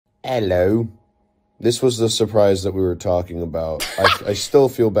Hello. This was the surprise that we were talking about. I still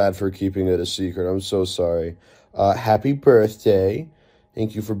feel bad for keeping it a secret. I'm so sorry. Happy birthday.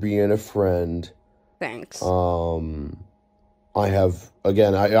 Thank you for being a friend. Thanks. I have,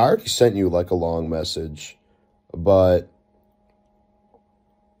 again, I already sent you like a long message, but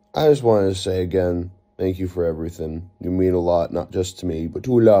I just wanted to say again, thank you for everything. You mean a lot, not just to me, but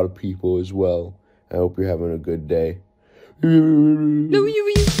to a lot of people as well. I hope you're having a good day. Thank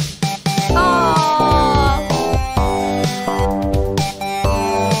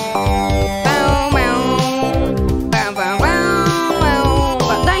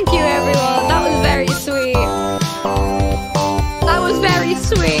you, everyone. That was very sweet. That was very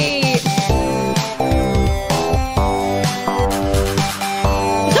sweet.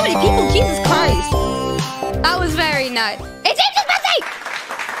 So many people, Jesus Christ. That was very nice. It's Aimsey's birthday!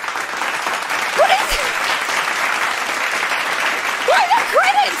 What is it? Why are there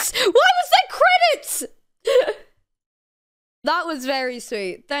credits? Why was there credits? That was very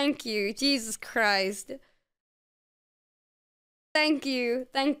sweet. Thank you. Jesus Christ. Thank you.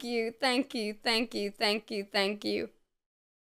 Thank you. Thank you. Thank you. Thank you. Thank you.